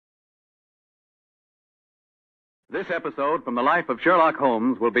This episode from the life of Sherlock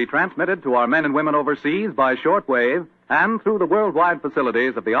Holmes will be transmitted to our men and women overseas by shortwave and through the worldwide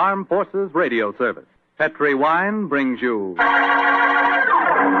facilities of the Armed Forces Radio Service. Petri Wine brings you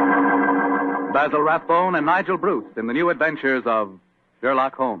Basil Rathbone and Nigel Bruce in the new adventures of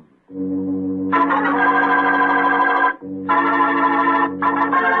Sherlock Holmes.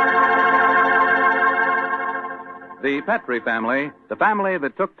 The Petri family, the family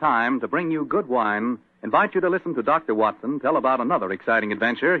that took time to bring you good wine, invite you to listen to Dr. Watson tell about another exciting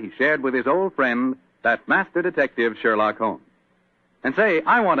adventure he shared with his old friend, that master detective Sherlock Holmes. And say,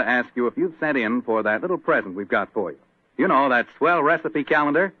 I want to ask you if you've sent in for that little present we've got for you. You know, that swell recipe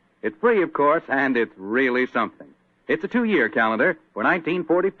calendar. It's free, of course, and it's really something. It's a 2-year calendar for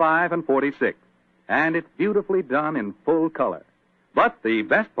 1945 and 46, and it's beautifully done in full color. But the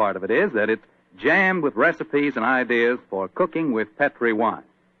best part of it is that it's jammed with recipes and ideas for cooking with Petri wine.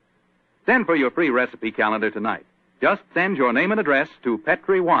 Send for your free recipe calendar tonight. Just send your name and address to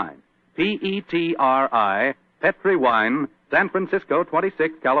Petri Wine, P-E-T-R-I, Petri Wine, San Francisco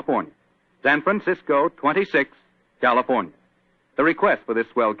 26, California. San Francisco 26, California. The requests for this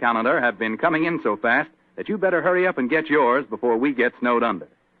swell calendar have been coming in so fast that you better hurry up and get yours before we get snowed under.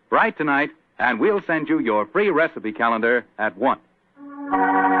 Write tonight, and we'll send you your free recipe calendar at once.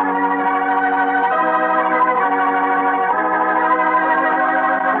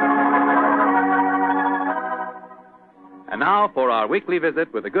 And now for our weekly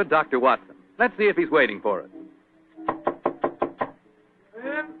visit with the good Dr. Watson. Let's see if he's waiting for us. Come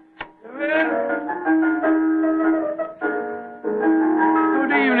in.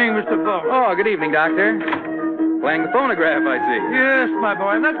 Good evening, Mr. Fogg. Oh, good evening, Doctor. Playing the phonograph, I see. Yes, my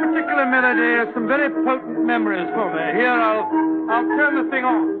boy. And that particular melody has some very potent memories for me. Here, I'll turn the thing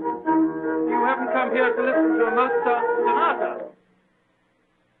on. You haven't come here to listen to a Mozart sonata.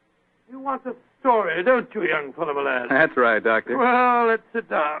 You want a story, don't you, young fellow, my lad? That's right, Doctor. Well, let's sit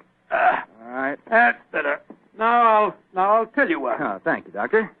down. All right. That's better. Now I'll tell you what. Oh, thank you,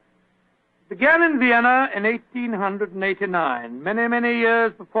 Doctor. It began in Vienna in 1889, many, many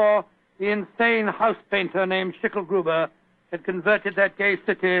years before the insane house painter named Schicklgruber had converted that gay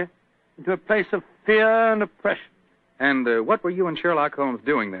city into a place of fear and oppression. And what were you and Sherlock Holmes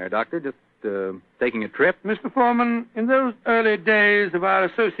doing there, Doctor? Just taking a trip? Mr. Foreman, in those early days of our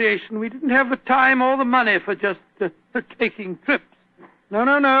association, we didn't have the time or the money for just taking trips.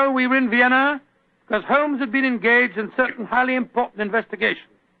 No. We were in Vienna because Holmes had been engaged in certain highly important investigations.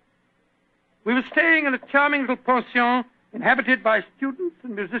 We were staying in a charming little pension inhabited by students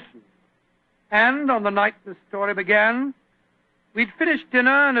and musicians. And on the night the story began, we'd finished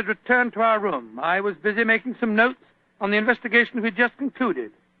dinner and had returned to our room. I was busy making some notes on the investigation we'd just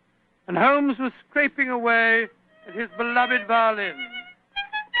concluded. And Holmes was scraping away at his beloved violin.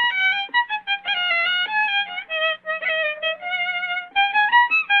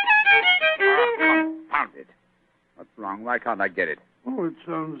 Confound it. What's wrong? Why can't I get it? Oh, it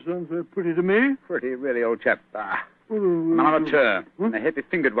sounds very pretty to me. Pretty, really, old chap. I'm an amateur. And a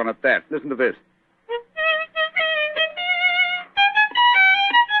heavy-fingered one at that. Listen to this.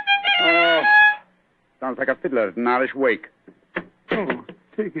 Oh, sounds like a fiddler at an Irish wake. Oh,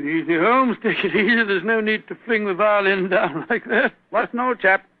 take it easy, Holmes. Take it easy. There's no need to fling the violin down like that. What's an old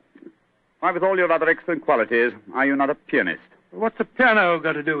chap? Why, with all your other excellent qualities, are you not a pianist? What's a piano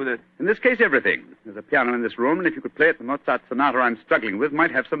got to do with it? In this case, everything. There's a piano in this room, and if you could play it, the Mozart sonata I'm struggling with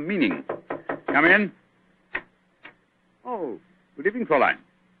might have some meaning. Come in. Oh, good evening, Fräulein.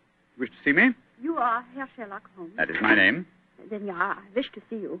 You wish to see me? You are Herr Sherlock Holmes. That is my name. Then, yeah, I wish to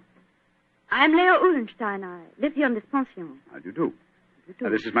see you. I'm Leo Uhlenstein. I live here in this pension. How do you do?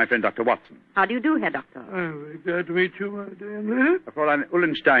 This is my friend, Dr. Watson. How do you do, Herr Doctor? I'm very glad to meet you, my dear lady. Fräulein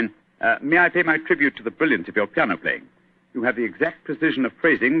Uhlenstein, may I pay my tribute to the brilliance of your piano playing? You have the exact precision of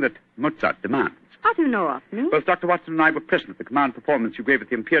phrasing that Mozart demands. How do you know of me? Both Dr. Watson and I were present at the command performance you gave at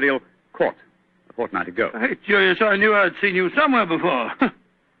the Imperial Court a fortnight ago. Hey, curious, I knew I'd seen you somewhere before.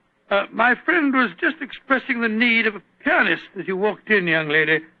 My friend was just expressing the need of a pianist as you walked in, young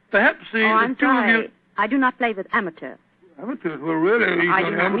lady. Perhaps I'm two of sorry. you... I do not play with amateurs. Amateurs? Well, really? I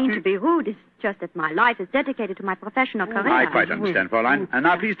do not mean to be rude. It's just that my life is dedicated to my professional career. I quite understand, Fräulein. And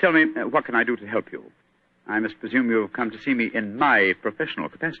now please tell me, what can I do to help you? I must presume you have come to see me in my professional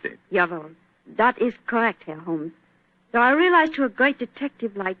capacity. Jawohl. That is correct, Herr Holmes. Though I realize to a great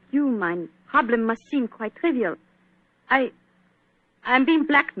detective like you, my problem must seem quite trivial. I'm being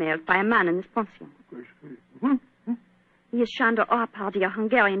blackmailed by a man in this pension. He is Sándor Árpádi, a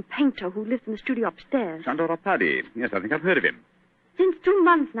Hungarian painter who lives in the studio upstairs. Sándor Árpádi. Yes, I think I've heard of him. Since 2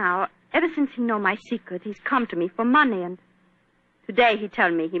 months now, ever since he knows my secret, he's come to me for money, and today he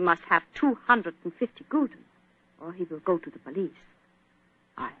told me he must have 250 guldens. or he will go to the police.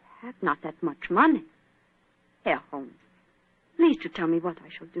 I have not that much money. Herr Holmes, please to tell me what I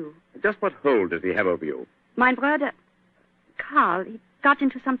shall do. Just what hold does he have over you? My brother, Karl, he got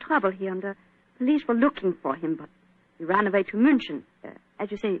into some trouble here, and the police were looking for him, but he ran away to München.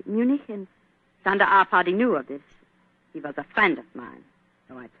 As you say, Munich, and Sander our party knew of this. He was a friend of mine,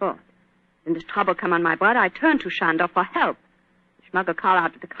 so I thought. When this trouble came on my brother, I turned to Shandor for help. He smuggled Karl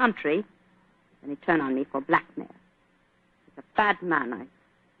out of the country, and he turned on me for blackmail. He's a bad man. I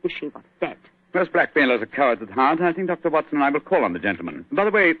wish he was dead. Most blackmailers are cowards at heart. I think Dr. Watson and I will call on the gentleman. By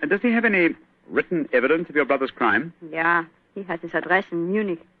the way, does he have any written evidence of your brother's crime? Yeah, he has his address in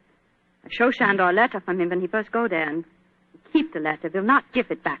Munich. I show Shandor a letter from him when he first go there, and he keep the letter, will not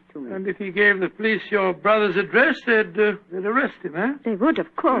give it back to me. And if he gave the police your brother's address, they'd arrest him, eh? They would,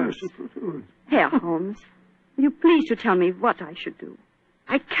 of course. Yes, of course. Herr Holmes, will you please to tell me what I should do?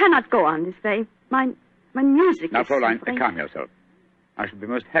 I cannot go on this way. My music Now, is Fräulein, suffering. calm yourself. I shall be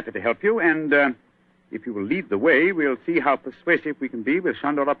most happy to help you, and if you will lead the way, we'll see how persuasive we can be with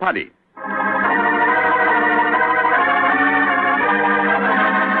Shandor Apadi.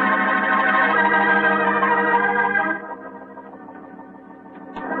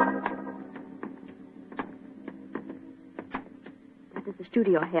 That is the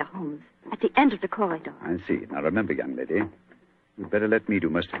studio, Herr Holmes, at the end of the corridor. I see. Now, remember, young lady, you'd better let me do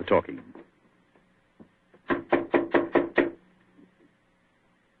most of the talking.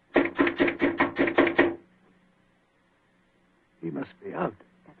 He must be out.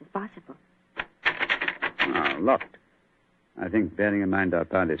 That is possible. Ah, locked. I think, bearing in mind our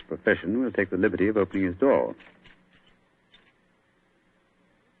party's profession, we'll take the liberty of opening his door.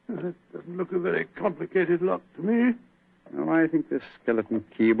 That doesn't look a very complicated lock to me. Oh, I think this skeleton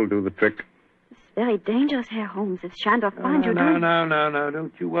key will do the trick. It's very dangerous, Herr Holmes, if Shandor finds you doing... No.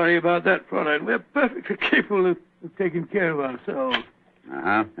 Don't you worry about that, Fräulein. We're perfectly capable of taking care of ourselves.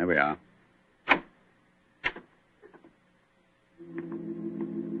 Ah, there we are.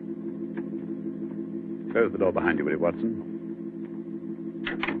 Close the door behind you, will you, Watson?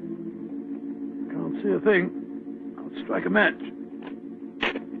 Can't see a thing. I'll strike a match.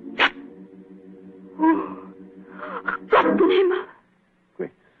 Oh, Gott Himmel.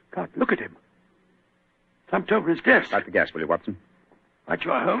 Quick, Scott, look at him. Thumped over his desk. Light the gas, will you, Watson? Right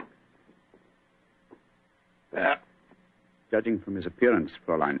you are, Holmes. There. Judging from his appearance,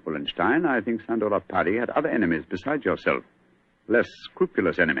 Fräulein Ullenstein, I think Sandor Apadi had other enemies besides yourself. Less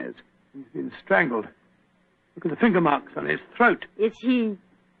scrupulous enemies. He's been strangled. Look at the finger marks on his throat. Is he...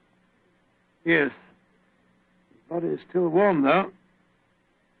 Yes. His body is still warm, though.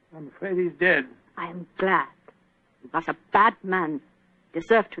 I'm afraid he's dead. I am glad. He was a bad man.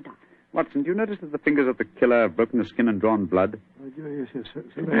 Deserved to die. Watson, do you notice that the fingers of the killer have broken the skin and drawn blood? Oh, yes, so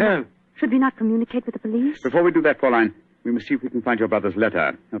they have. Should we not communicate with the police? Before we do that, Fräulein, we must see if we can find your brother's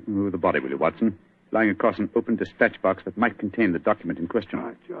letter. Help me move the body, will you, Watson? Lying across an open dispatch box that might contain the document in question.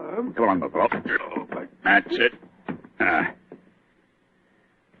 Right, John. Come on, my fellow. That's it.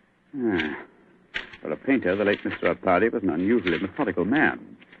 For a painter, the late Mr. Apadi was an unusually methodical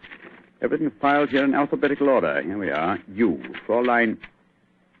man. Everything filed here in alphabetical order. Here we are. You, Fräulein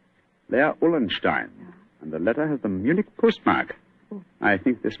Leah Ullenstein. And the letter has the Munich postmark. I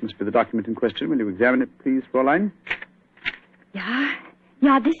think this must be the document in question. Will you examine it, please, Fräulein?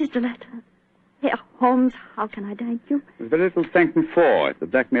 Yeah, this is the letter. Herr Holmes, how can I thank you? There's very little to thank me for. If the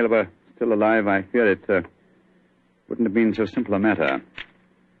blackmailer were still alive, I fear it wouldn't have been so simple a matter.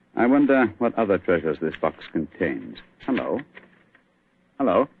 I wonder what other treasures this box contains. Hello?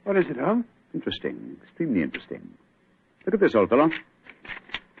 What is it, Holmes? Interesting. Extremely interesting. Look at this, old fellow.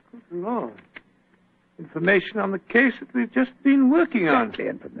 Good Lord. Information on the case that we've just been working on. Exactly,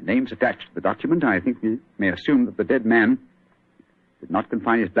 and from the names attached to the document, I think we may assume that the dead man did not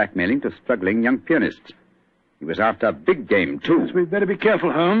confine his blackmailing to struggling young pianists. He was after big game, too. Yes, we'd better be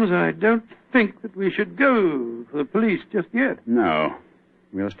careful, Holmes. I don't think that we should go for the police just yet. No.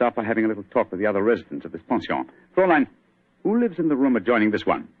 We'll start by having a little talk with the other residents of this pension. Fräulein, who lives in the room adjoining this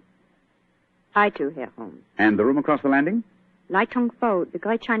one? I too, Herr Holmes. And the room across the landing? Lai Tong-fo, the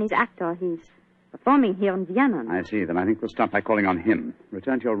great Chinese actor, he's performing here in Vienna. I see. Then I think we'll start by calling on him.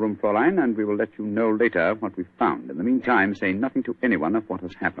 Return to your room, Fräulein, and we will let you know later what we've found. In the meantime, say nothing to anyone of what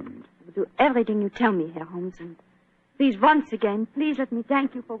has happened. I will do everything you tell me, Herr Holmes, and please, once again, please let me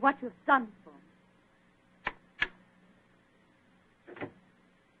thank you for what you've done for me.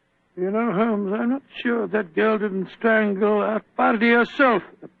 You know, Holmes, I'm not sure that girl didn't strangle Apadi herself.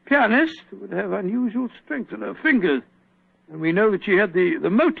 A pianist would have unusual strength in her fingers. And we know that she had the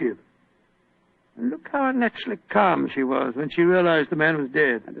motive. And look how unnaturally calm she was when she realized the man was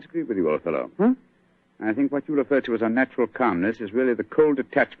dead. I disagree with you, old fellow. Huh? I think what you refer to as unnatural calmness is really the cold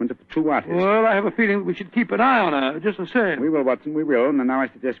detachment of the true artist. Well, I have a feeling that we should keep an eye on her, just the same. We will, Watson, we will. And now I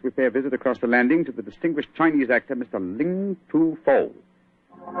suggest we pay a visit across the landing to the distinguished Chinese actor, Mr. Ling Tu Fo.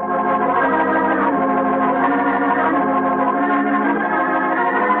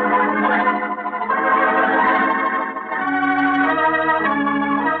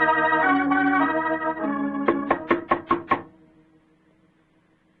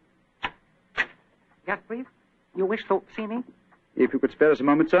 Yes, please. You wish to see me? If you could spare us a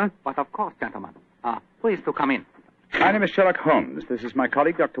moment, sir. But of course, gentlemen. Please to come in. My name is Sherlock Holmes. This is my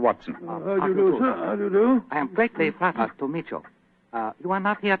colleague, Dr. Watson. How do you do, sir? How do you do? I am greatly flattered to meet you. You are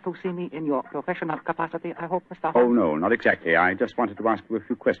not here to see me in your professional capacity, I hope, Mr. Holmes? Oh, no, not exactly. I just wanted to ask you a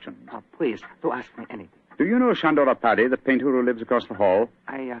few questions. Please, to ask me anything. Do you know Chandora Paddy, the painter who lives across the hall?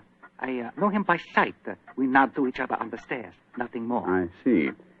 I know him by sight. We nod to each other on the stairs. Nothing more. I see.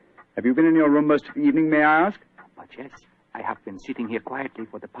 Have you been in your room most of the evening, may I ask? But yes, I have been sitting here quietly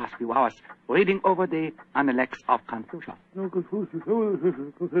for the past few hours, reading over the Analects of Confucius. No, Confucius.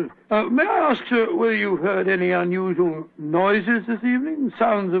 May I ask, sir, whether you heard any unusual noises this evening?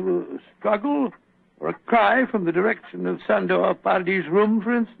 Sounds of a struggle? Or a cry from the direction of Sandor Pardi's room,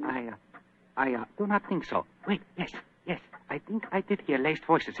 for instance? I do not think so. Wait, yes. I think I did hear laced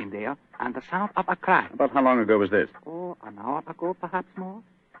voices in there, and the sound of a cry. About how long ago was this? Oh, an hour ago, perhaps more.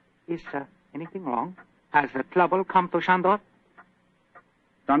 Is anything wrong? Has trouble come to Shandor?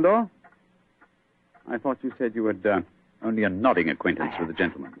 Sandor? I thought you said you had only a nodding acquaintance with the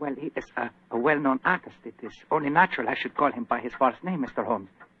gentleman. Well, he is a well-known artist. It is only natural I should call him by his first name, Mr. Holmes,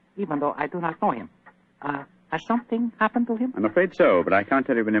 even though I do not know him. Has something happened to him? I'm afraid so, but I can't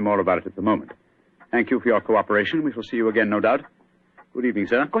tell you any more about it at the moment. Thank you for your cooperation. We shall see you again, no doubt. Good evening,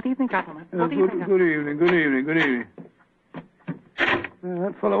 sir. Good evening, gentlemen. Good evening.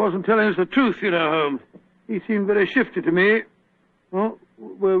 That fellow wasn't telling us the truth, you know, Holmes. He seemed very shifty to me. Oh,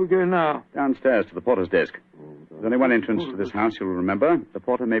 where are we going now? Downstairs to the porter's desk. There's only one entrance to this house, you'll remember. The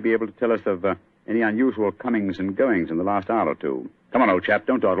porter may be able to tell us of any unusual comings and goings in the last hour or two. Come on, old chap,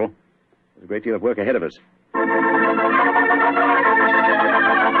 don't dawdle. There's a great deal of work ahead of us.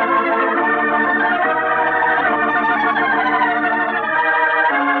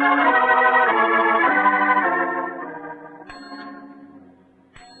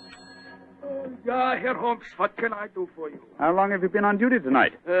 Herr Holmes, what can I do for you? How long have you been on duty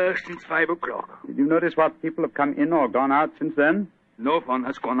tonight? Since 5 o'clock. Did you notice what people have come in or gone out since then? No one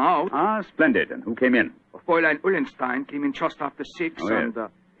has gone out. Ah, splendid. And who came in? Fräulein Ullenstein came in just after 6, Oh, yes. and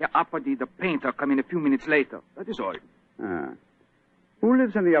Herr Apperdy, the painter, came in a few minutes later. That is all. Ah. Who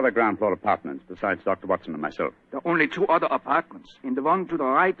lives in the other ground floor apartments besides Dr. Watson and myself? There are only 2 other apartments. In the one to the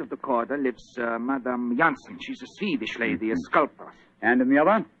right of the corridor lives Madame Janssen. She's a Swedish lady, a sculptor. And in the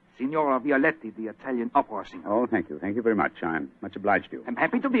other? Signora Violetti, the Italian opera singer. Oh, thank you. Thank you very much. I'm much obliged to you. I'm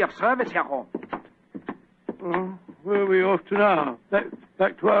happy to be of service, Herr Holmes. Where are we off to now?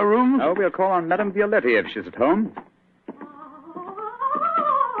 Back to our rooms? Oh, we'll call on Madame Violetti if she's at home.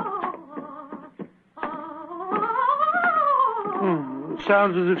 It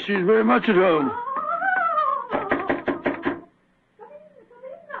sounds as if she's very much at home.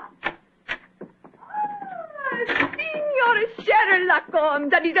 Sherlock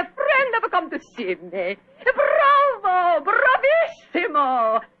Holmes, that is a friend have come to see me. Bravo!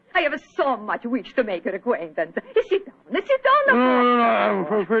 Bravissimo! I have so much wish to make your acquaintance. Sit down. No,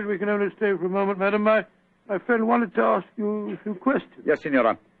 I'm afraid we can only stay for a moment, madam. My friend wanted to ask you a few questions. Yes,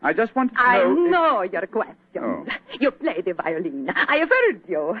 Signora. I just wanted to know... I know your questions. Oh. You play the violin. I have heard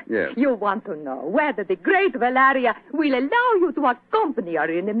you. Yes. You want to know whether the great Valeria will allow you to accompany her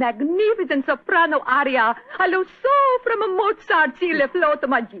in a magnificent soprano aria allo so from Mozart's Il Flauto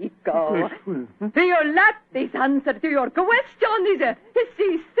Magico. Violetti's answer to your question is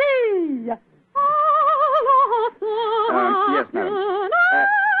si. Yes, madam.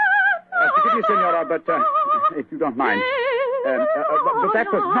 Forgive me, Signora, but if you don't mind... but that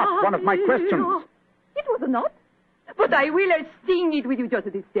was not one of my questions. It was not. But I will sing it with you just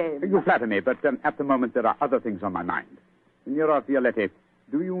the same. You flatter me, but at the moment there are other things on my mind. Signora Violetti,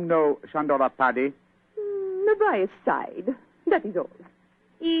 do you know Chandora Paddy? By his side. That is all.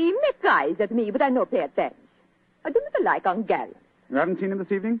 He makes eyes at me, but I no pay attention. I do not like ungallant. You haven't seen him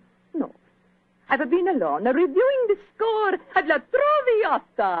this evening? No. I've been alone, reviewing the score at La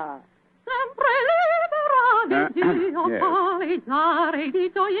Traviata. Sempre libera di Dio, palleggiare di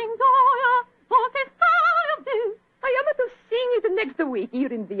gioia in gioia, I am to sing it next week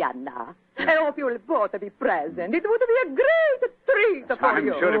here in Vienna. I hope you'll both be present. It would be a great treat for I'm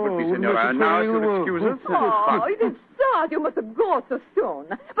you. sure it would be, Signora. Now, if you'll excuse us... Oh, it is sad you must go so soon.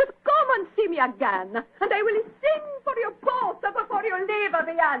 But come and see see me again, and I will sing for you both before you leave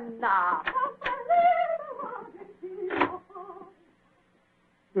Vienna.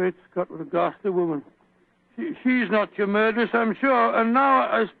 Great Scott, what a ghastly woman. She's not your murderess, I'm sure. And now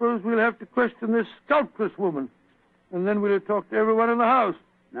I suppose we'll have to question this sculptress woman. And then we'll talk to everyone in the house.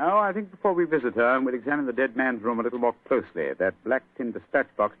 No, I think before we visit her, we'll examine the dead man's room a little more closely. That black tin dispatch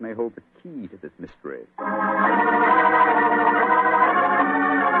box may hold the key to this mystery.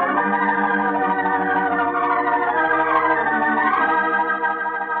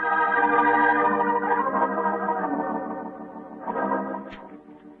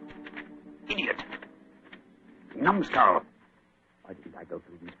 Idiot. Numbskull. Why didn't I go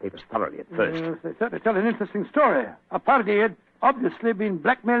through these papers thoroughly at first? Yes, they certainly tell an interesting story. A party had obviously been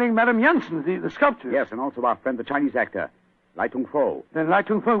blackmailing Madame Janssen, the sculptor. Yes, and also our friend, the Chinese actor, Lai Tung-fo. Then Lai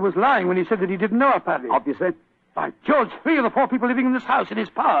Tung-fo was lying when he said that he didn't know a party. Obviously. By George, 3 of the 4 people living in this house in his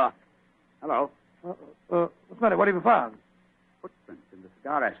power. Hello. What's the matter? What have you found? Footprints in the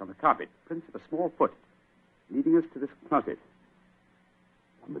cigar ash on the carpet. Prints of a small foot. Leading us to this closet.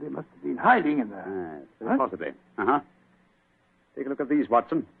 Somebody must have been hiding in there. Yes, very possibly. Uh-huh. Take a look at these,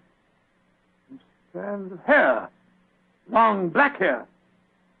 Watson. Strands of hair. Long black hair.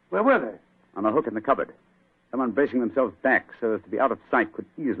 Where were they? On a hook in the cupboard. Someone bracing themselves back so as to be out of sight could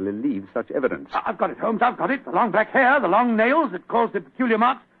easily leave such evidence. I've got it, Holmes. I've got it. The long black hair, the long nails that caused the peculiar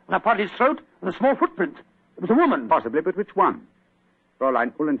marks on a party's throat, and the small footprint. It was a woman. Possibly, but which one?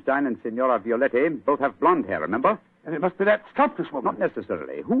 Fräulein Ullenstein and Signora Violetti both have blonde hair, remember? And it must be that sculptress woman. Not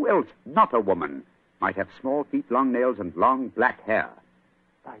necessarily. Who else, not a woman, might have small feet, long nails, and long black hair?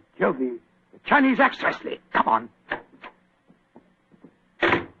 By Jove, the Chinese actress. Wesley, come on. I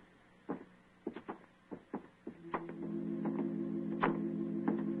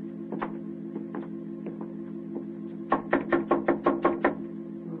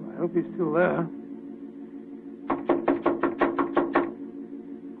hope he's still there.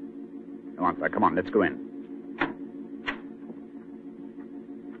 Come on, sir. Come on, let's go in.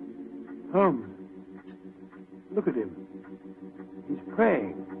 Holmes, look at him. He's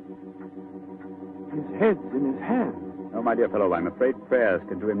praying. His head's in his hand. Oh, my dear fellow, I'm afraid prayers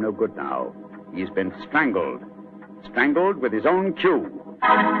can do him no good now. He's been strangled. Strangled with his own cue.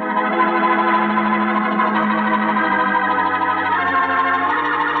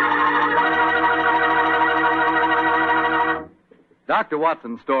 Dr.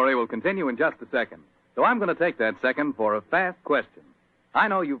 Watson's story will continue in just a second. So I'm going to take that second for a fast question. I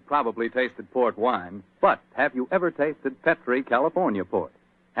know you've probably tasted port wine, but have you ever tasted Petri California port?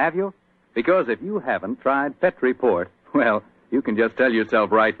 Have you? Because if you haven't tried Petri port, well, you can just tell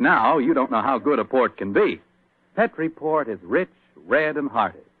yourself right now you don't know how good a port can be. Petri port is rich, red, and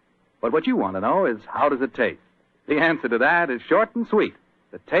hearty. But what you want to know is, how does it taste? The answer to that is short and sweet.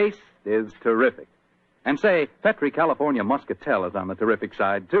 The taste is terrific. And say, Petri California Muscatel is on the terrific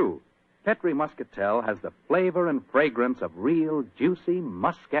side, too. Petri Muscatel has the flavor and fragrance of real, juicy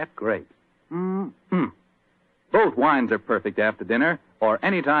muscat grapes. Mm-hmm. Both wines are perfect after dinner or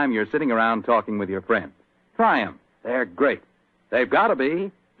any time you're sitting around talking with your friends. Try them. They're great. They've got to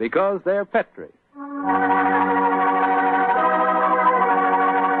be, because they're Petri.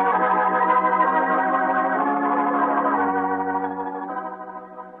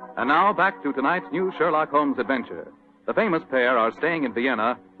 And now, back to tonight's new Sherlock Holmes adventure. The famous pair are staying in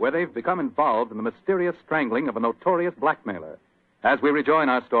Vienna, where they've become involved in the mysterious strangling of a notorious blackmailer. As we rejoin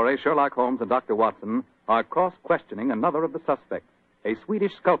our story, Sherlock Holmes and Dr. Watson are cross-questioning another of the suspects, a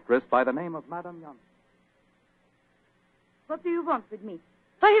Swedish sculptress by the name of Madame Janssen. What do you want with me?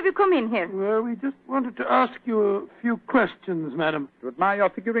 Why have you come in here? Well, we just wanted to ask you a few questions, madam. To admire your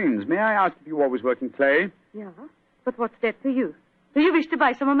figurines, may I ask if you always work in clay? Yeah, but what's that to you? Do you wish to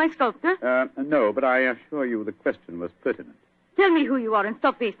buy some of my sculpture? No, but I assure you the question was pertinent. Tell me who you are and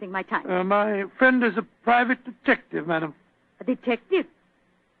stop wasting my time. My friend is a private detective, madam. A detective?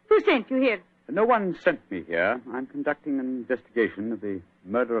 Who sent you here? No one sent me here. I'm conducting an investigation of the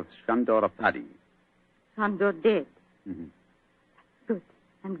murder of Sandor Apadi. Sandor dead? Mm-hmm. Good.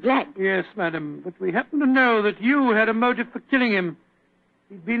 I'm glad. Yes, madam, but we happen to know that you had a motive for killing him.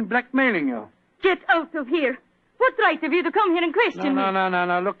 He'd been blackmailing you. Get out of here. What right have you to come here and question me?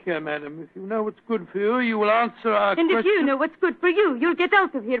 No. Look here, madam. If you know what's good for you, you will answer our question. And if you know what's good for you, you'll get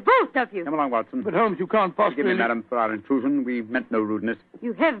out of here, both of you. Come along, Watson. But, Holmes, you can't possibly... Forgive me, madam, for our intrusion. We meant no rudeness.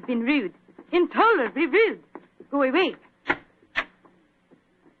 You have been rude. Intolerably rude. Go away.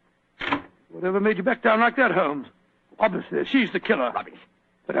 Whatever made you back down like that, Holmes? Obviously, she's the killer. Rubbish.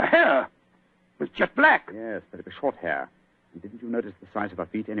 But her hair was jet black. Yes, but it was short hair. And didn't you notice the size of her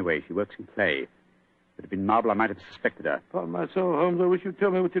feet? Anyway, she works in clay. it had been marble, I might have suspected her. Upon my soul, Holmes, I wish you'd tell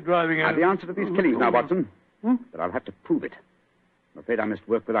me what you're driving at. I've the answer to these killings now, Watson. But I'll have to prove it. I'm afraid I must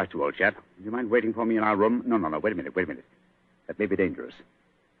work without you, old chap. Do you mind waiting for me in our room? No. Wait a minute. That may be dangerous.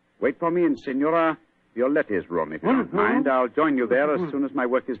 Wait for me in Signora Violetti's room, if you don't mind. I'll join you there as soon as my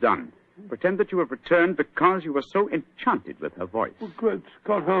work is done. Pretend that you have returned because you were so enchanted with her voice. Oh, great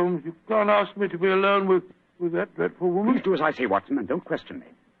Scott, Holmes. You can't ask me to be alone with that dreadful woman. Please do as I say, Watson, and don't question me.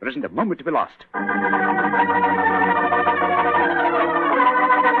 There isn't a moment to be lost.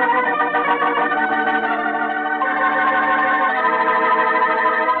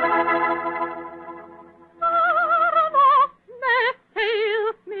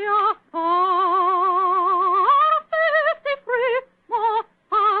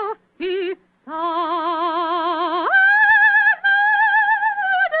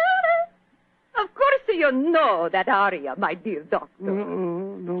 That aria, my dear doctor.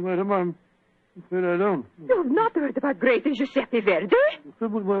 No, madam, I'm afraid I don't. You've not heard about great Giuseppe Verdi?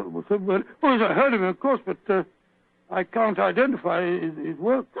 Well, yes, I heard of him, of course, but I can't identify his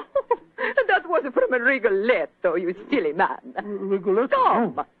work. That was from a Rigoletto, you silly man. Rigoletto?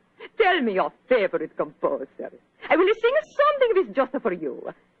 Come, tell me your favorite composer. I will sing something that is just for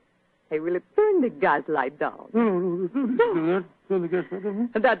you. I will turn the gas light down. No, don't do that. Turn the gas light down.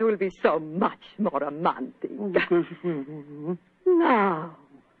 That will be so much more romantic. Oh, gracious me. Now,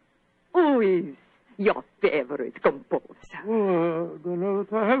 who is your favorite composer? Oh, I don't know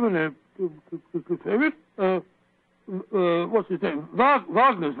if I have any favorite. What's his name?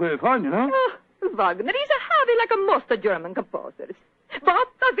 Wagner's very fine, you know. Wagner is heavy like most German composers. But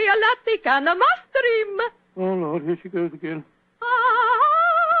Violatti can master him. Oh, Lord, here she goes again.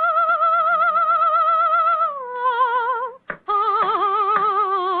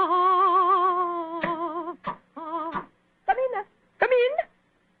 Come in.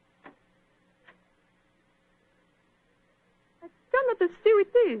 I cannot see who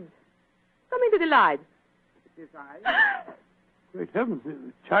it is. Come into the light. It is I. Great heavens, the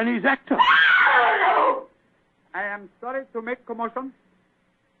Chinese actor. I am sorry to make commotion,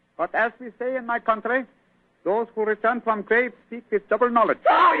 but as we say in my country, those who return from graves speak with double knowledge.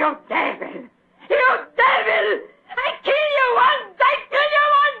 Oh, you devil! You devil! I kill you once! I kill you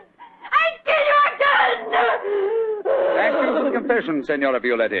once! I kill you again! Thank you for the confession, Senora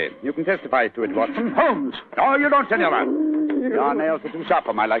Violetti. You can testify to it, Watson. Holmes! No, you don't, Senora. Your nails are too sharp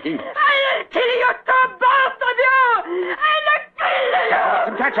for my liking. I'll kill you two, both of you! I'll kill you!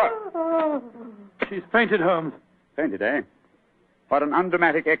 Watson, catch her. She's fainted, Holmes. Fainted, eh? What an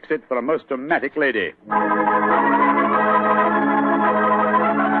undramatic exit for a most dramatic lady.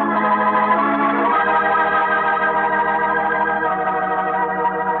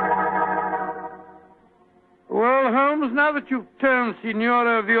 Well, Holmes, now that you've turned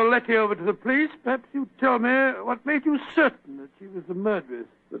Signora Violetti over to the police, perhaps you'd tell me what made you certain that she was the murderess.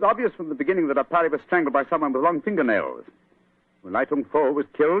 It was obvious from the beginning that Apari was strangled by someone with long fingernails. When Lai Tung Fo was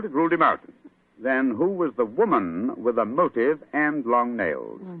killed, it ruled him out. Then who was the woman with a motive and long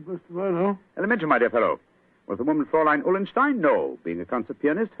nails? Best of all, no. Elementary, my dear fellow. Was the woman Fräulein Ullenstein? No. Being a concert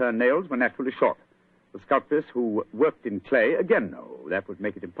pianist, her nails were naturally short. The sculptress who worked in clay? Again, no. That would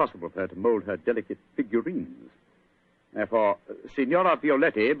make it impossible for her to mold her delicate figurines. Therefore, Signora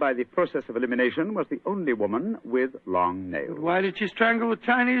Violetti, by the process of elimination, was the only woman with long nails. But why did she strangle the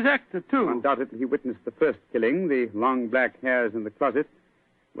Chinese actor, too? Undoubtedly, he witnessed the first killing. The long black hairs in the closet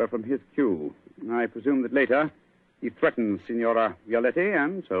were from his cue. I presume that later he threatened Signora Violetti,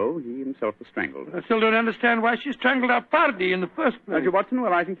 and so he himself was strangled. I still don't understand why she strangled Apardi in the first place. Roger Watson,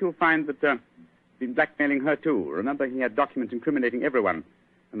 well, I think you'll find that he's been blackmailing her, too. Remember, he had documents incriminating everyone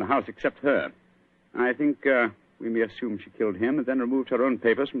in the house except her. I think we may assume she killed him and then removed her own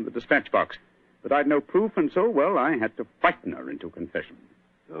papers from the dispatch box. But I'd no proof, and so, well, I had to frighten her into confession.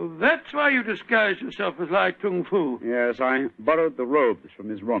 So that's why you disguised yourself as Lai Tung Fu. Yes, I borrowed the robes from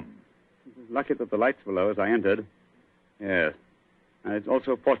his room. It was lucky that the lights were low as I entered. Yes. And it's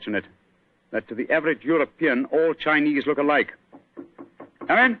also fortunate that to the average European, all Chinese look alike.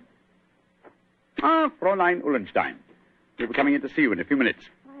 Come in. Ah, Fräulein Ullenstein. We'll be coming in to see you in a few minutes.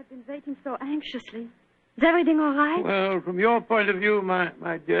 I've been waiting so anxiously. Is everything all right? Well, from your point of view, my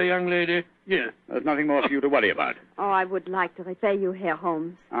dear young lady, yes. There's nothing more for you to worry about. Oh, I would like to repay you, Herr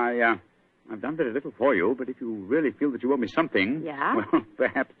Holmes. I've done very little for you, but if you really feel that you owe me something... Yeah? Well,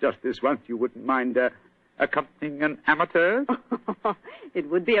 perhaps just this once you wouldn't mind accompanying an amateur? It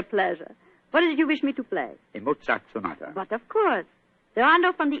would be a pleasure. What did you wish me to play? A Mozart sonata. But of course. The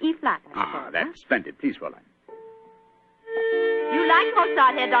rondo from the E-flat, I suppose. That's splendid. Please, Fräulein. You like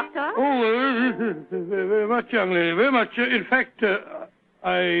Mozart, Herr Doctor? Oh, very much, young lady, very much. In fact,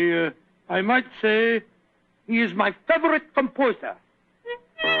 I might say He is my favorite composer.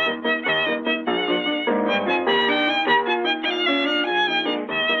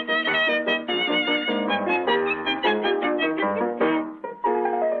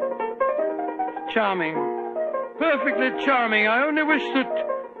 Charming. Perfectly charming. I only wish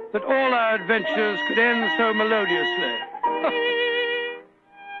that all our adventures could end so melodiously.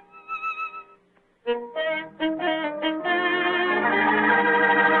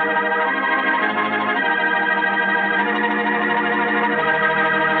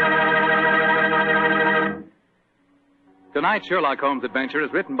 Tonight's Sherlock Holmes adventure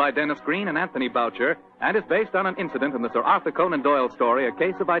is written by Dennis Green and Anthony Boucher and is based on an incident in the Sir Arthur Conan Doyle story, A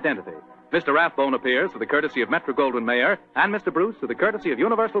Case of Identity. Mr. Rathbone appears for the courtesy of Metro-Goldwyn-Mayer and Mr. Bruce for the courtesy of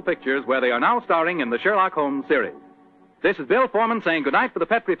Universal Pictures, where they are now starring in the Sherlock Holmes series. This is Bill Foreman saying goodnight for the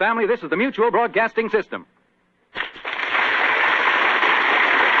Petrie family. This is the Mutual Broadcasting System.